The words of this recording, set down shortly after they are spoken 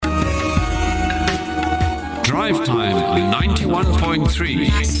Drive Time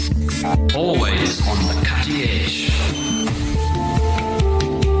 91.3. Always on the cutting edge.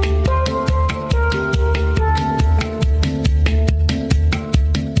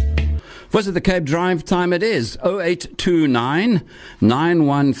 Was it the Cape Drive Time? It is 0829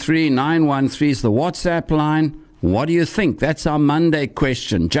 913 913 is the WhatsApp line. What do you think? That's our Monday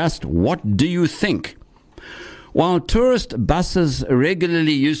question. Just what do you think? While tourist buses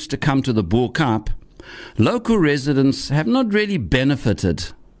regularly used to come to the Bo-Kaap, local residents have not really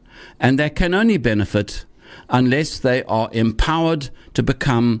benefited, and they can only benefit unless they are empowered to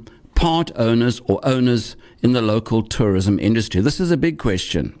become part owners or owners in the local tourism industry. This is a big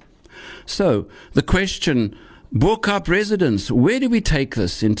question. So the question, Bo-Kaap residents, where do we take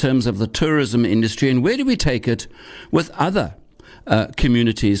this in terms of the tourism industry, and where do we take it with other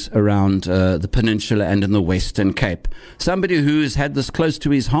communities around the peninsula and in the Western Cape? Somebody who has had this close to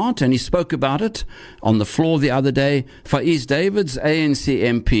his heart, and he spoke about it on the floor the other day, Faiez Jacobs, ANC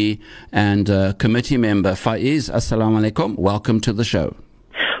MP and committee member. Faiez, assalamu alaikum. Welcome to the show.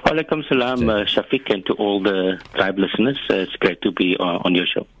 Walaikum salam, Shafiq, and to all the tribe listeners. It's great to be on your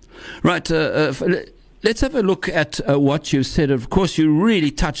show. Right. Let's have a look at what you said. Of course, you really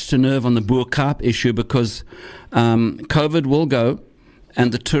touched a nerve on the Bo-Kaap issue because COVID will go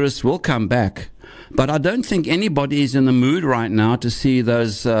and the tourists will come back. But I don't think anybody is in the mood right now to see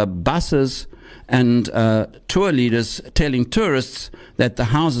those buses and tour leaders telling tourists that the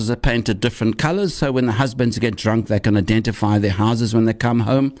houses are painted different colors, so when the husbands get drunk, they can identify their houses when they come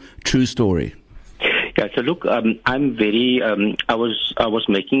home. True story. Yeah, so look, I'm very. I was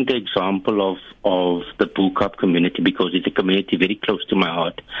making the example of the Bo-Kaap community because it's a community very close to my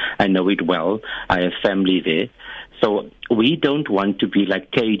heart. I know it well. I have family there. So we don't want to be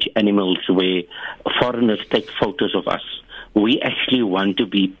like cage animals where foreigners take photos of us. We actually want to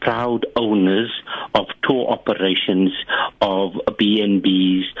be proud owners of tour operations, of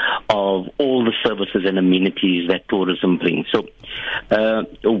B&Bs, of all the services and amenities that tourism brings. So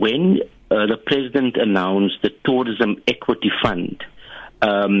when the president announced the Tourism Equity Fund,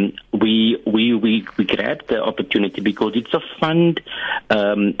 we grabbed the opportunity because it's a fund,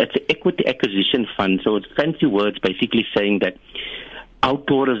 it's an equity acquisition fund. So it's fancy words basically saying that our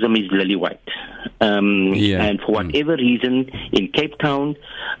tourism is lily white. And for whatever reason, in Cape Town,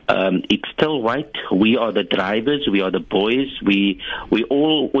 it's still white. We are the drivers, we are the boys, we're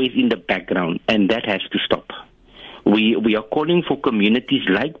always in the background, and that has to stop. We are calling for communities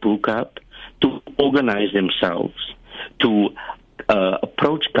like Bo-Kaap to organize themselves, to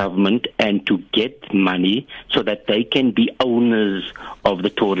approach government and to get money so that they can be owners of the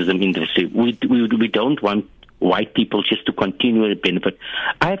tourism industry. We don't want white people just to continue to benefit.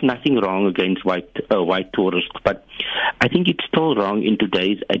 I have nothing wrong against white tourists, but I think it's still wrong in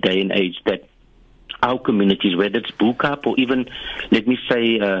today's day and age that our communities, whether it's Bo-Kaap or even, let me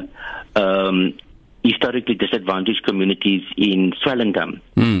say, historically disadvantaged communities in Swellendam,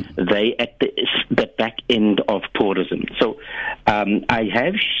 they at the back end of tourism. So I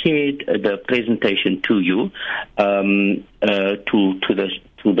have shared the presentation to you, to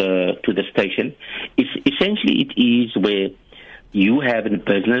the station. Essentially, it is where you have a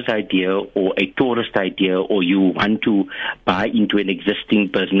business idea or a tourist idea, or you want to buy into an existing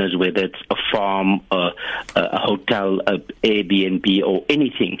business, whether it's a farm, a hotel, a Airbnb, or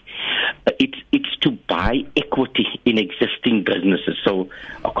anything. It's to buy equity in existing businesses. So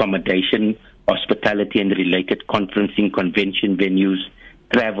accommodation, hospitality and related, conferencing, convention venues,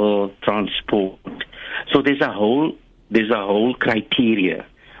 travel, transport. So there's a whole criteria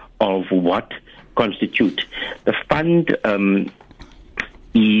of what constitute. The fund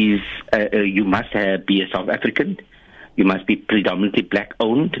is you must be a South African, you must be predominantly black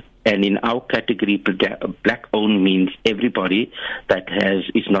owned, and in our category, black owned means everybody that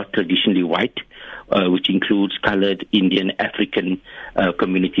is not traditionally white, which includes colored, Indian, African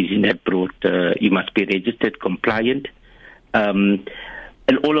communities in that broad. You must be registered, compliant, and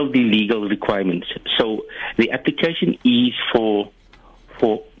all of the legal requirements. So the application is for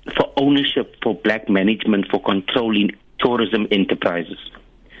ownership, for black management, for controlling tourism enterprises.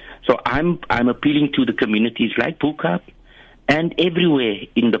 So I'm appealing to the communities like Bo-Kaap and everywhere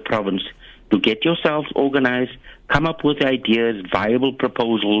in the province to get yourselves organized, come up with ideas, viable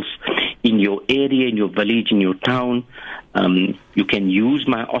proposals in your area, in your village, in your town. You can use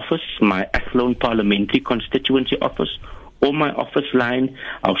my office, my Athlone Parliamentary Constituency office, or my office line.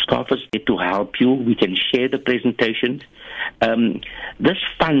 Our staff is there to help you. We can share the presentations. This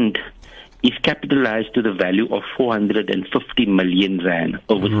fund is capitalized to the value of 450 million rand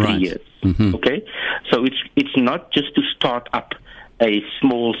over 3 years. Mm-hmm. Okay, so it's not just to start up a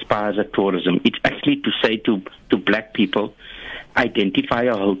small spaza tourism. It's actually to say to black people, identify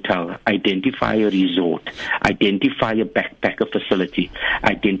a hotel, identify a resort, identify a backpacker facility,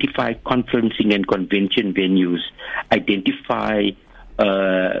 identify conferencing and convention venues, identify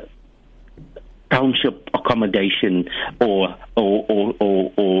township accommodation or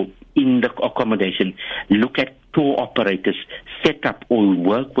in the accommodation. Look at tour operators, set up or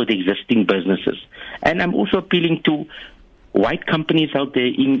work with existing businesses. And I'm also appealing to white companies out there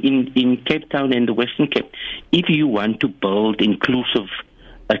in Cape Town and the Western Cape. If you want to build inclusive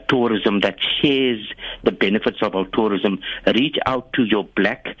tourism that shares the benefits of our tourism, reach out to your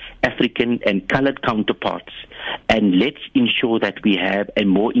black, African and colored counterparts, and let's ensure that we have a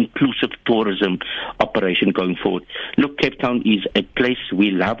more inclusive tourism operation going forward. Look, Cape Town is a place,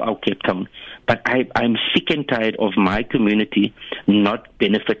 we love our Cape Town, but I'm sick and tired of my community not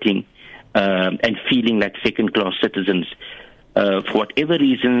benefiting and feeling like second-class citizens. For whatever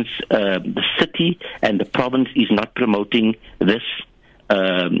reasons, the city and the province is not promoting this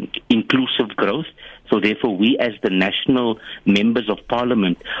inclusive growth. So therefore, we as the national members of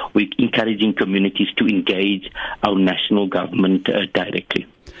parliament, we're encouraging communities to engage our national government directly.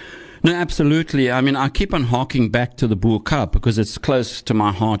 No, absolutely. I mean, I keep on harking back to the Bo-Kaap because it's close to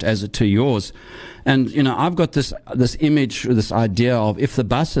my heart as it to yours. And, you know, I've got this image, this idea of if the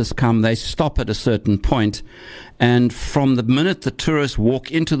buses come, they stop at a certain point. And from the minute the tourists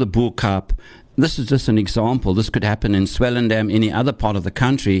walk into the Bo-Kaap, this is just an example. This could happen in Swellendam, any other part of the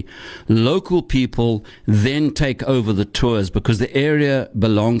country. Local people then take over the tours because the area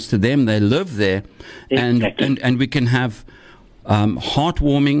belongs to them. They live there. Exactly. And we can have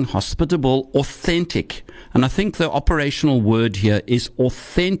heartwarming, hospitable, authentic. And I think the operational word here is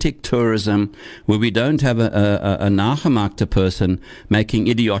authentic tourism, where we don't have a nagemakte person making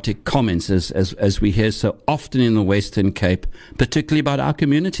idiotic comments as we hear so often in the Western Cape, particularly about our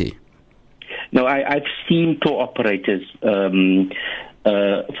community. No, I've seen tour operators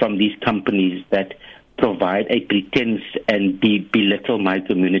from these companies that provide a pretense and belittle my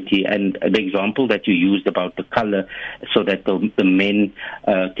community. And the example that you used about the color, so that the men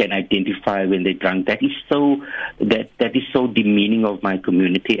can identify when they're drunk, that is so demeaning of my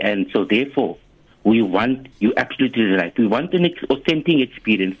community. And so therefore, we want, you're absolutely right, we want an authentic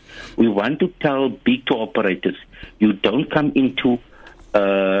experience. We want to tell big tour operators, you don't come into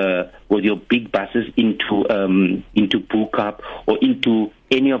with your big buses into Bo-Kaap or into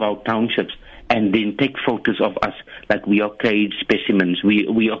any of our townships and then take photos of us like we are caged specimens.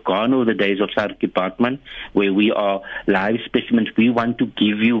 We are gone over the days of South Department where we are live specimens. We want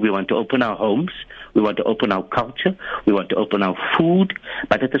to open our homes, we want to open our culture, we want to open our food,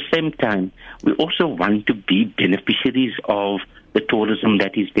 but at the same time, we also want to be beneficiaries of the tourism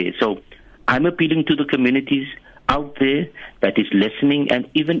that is there. So I'm appealing to the communities out there that is listening, and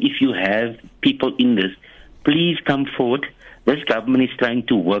even if you have people in this, please come forward. This government is trying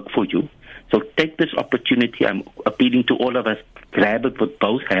to work for you. So take this opportunity. I'm appealing to all of us, grab it with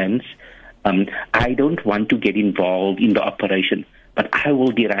both hands. I don't want to get involved in the operation, but I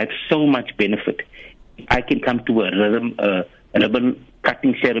will derive so much benefit. I can come to a ribbon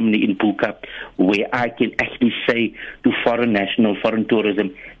cutting ceremony in Bo-Kaap where I can actually say to foreign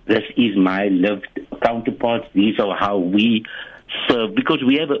tourism, this is my lived counterparts. These are how we serve, because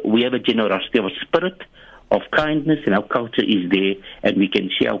we have a generosity of a spirit of kindness, and our culture is there, and we can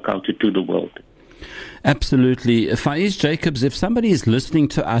share our culture to the world. Absolutely. Faiez Jacobs, if somebody is listening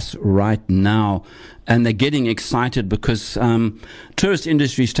to us right now and they're getting excited because tourist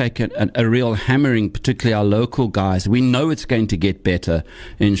industries take a real hammering, particularly our local guys, we know it's going to get better,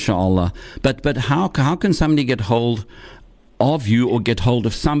 inshallah. But how can somebody get hold of you or get hold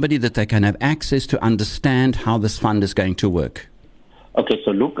of somebody that they can have access to understand how this fund is going to work? Okay,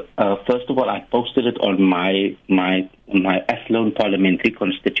 so look, first of all, I posted it on my Athlone parliamentary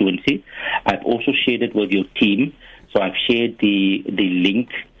constituency. I've also shared it with your team. So I've shared the link.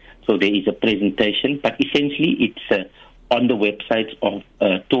 So there is a presentation, but essentially it's on the website of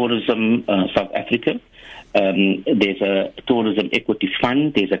Tourism South Africa. There's a Tourism Equity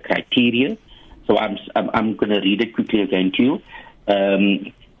Fund. There's a criteria. So I'm going to read it quickly again to you.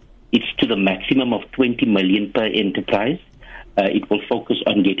 It's to the maximum of 20 million per enterprise. It will focus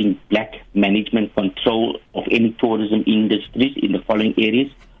on getting black management control of any tourism industries in the following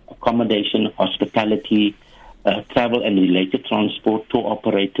areas: accommodation, hospitality, travel and related transport, tour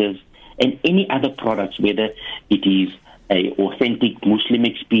operators, and any other products, whether it is an authentic Muslim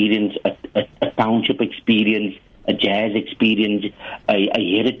experience, a township experience, a jazz experience,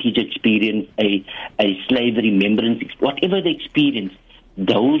 a heritage experience, a slavery remembrance, whatever the experience,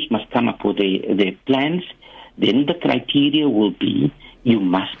 those must come up with their plans. then the criteria will be you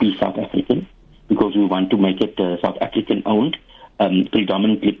must be South African, because we want to make it South African owned,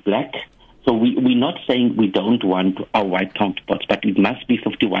 predominantly black. So we're not saying we don't want our white counterparts, but it must be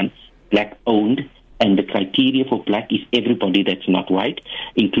 51 black owned. And the criteria for black is everybody that's not white,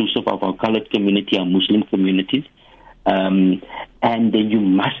 inclusive of our colored community, our Muslim communities. And then you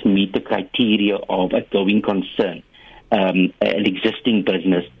must meet the criteria of a going concern, an existing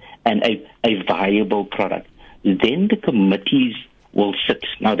business, and a viable product. Then the committees will sit.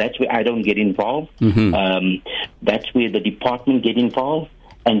 Now, that's where I don't get involved. That's where the department get involved.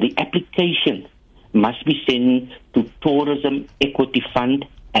 And the application must be sent to Tourism Equity Fund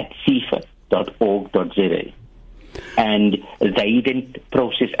at CFA.org.za. And they then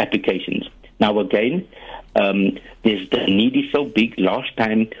process applications. Now, again, the need is so big. Last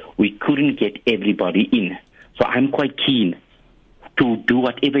time, we couldn't get everybody in. So I'm quite keen to do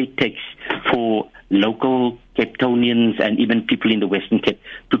whatever it takes for local Cape Townians and even people in the Western Cape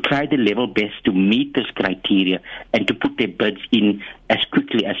to try the level best to meet this criteria and to put their bids in as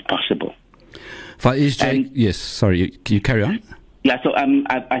quickly as possible. Faiez Jacobs, yes, sorry, you carry on? Yeah, so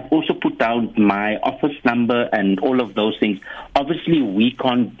I've also put down my office number and all of those things. Obviously, we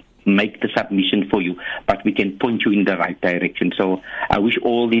can't make the submission for you, but we can point you in the right direction. So I wish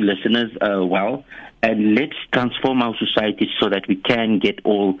all the listeners well, and let's transform our society so that we can get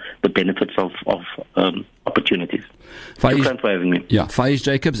all the benefits of opportunities. Thanks for having me. Yeah, Faiez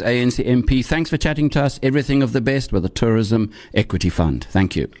Jacobs, ANC MP. Thanks for chatting to us. Everything of the best with the Tourism Equity Fund.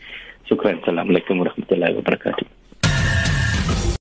 Thank you. Shukran. Assalamu alaikum wa rahmatullahi wa barakatuh.